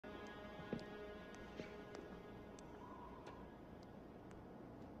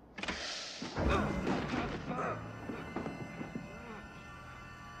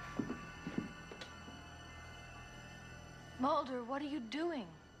Mulder, what are you doing?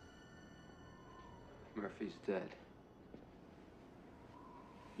 Murphy's dead.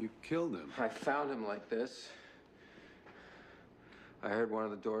 You killed him. I found him like this. I heard one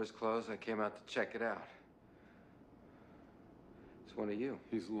of the doors close. I came out to check it out. It's one of you.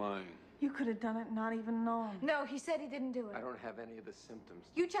 He's lying. You could have done it, not even known. No, he said he didn't do it. I don't have any of the symptoms.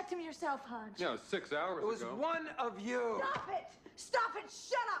 You checked him yourself, Hodge. Yeah, 6 hours ago. It was one of you! Stop it! Stop it!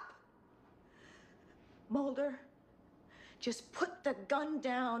 Shut up! Mulder, just put the gun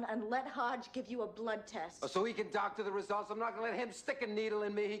down and let Hodge give you a blood test. Oh, so he can doctor the results? I'm not gonna let him stick a needle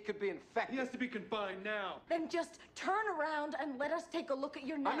in me. He could be infected. He has to be confined now. Then just turn around and let us take a look at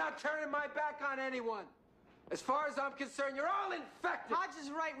your neck. I'm not turning my back on anyone. As far as I'm concerned, you're all infected. Hodge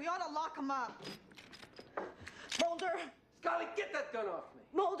is right. We ought to lock him up. Mulder! Scully, get that gun off me.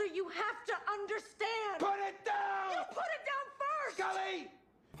 Mulder, you have to understand! Put it down! You put it down first! Scully!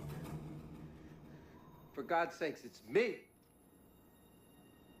 For God's sakes, it's me.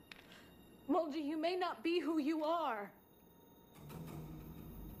 Mulder, you may not be who you are,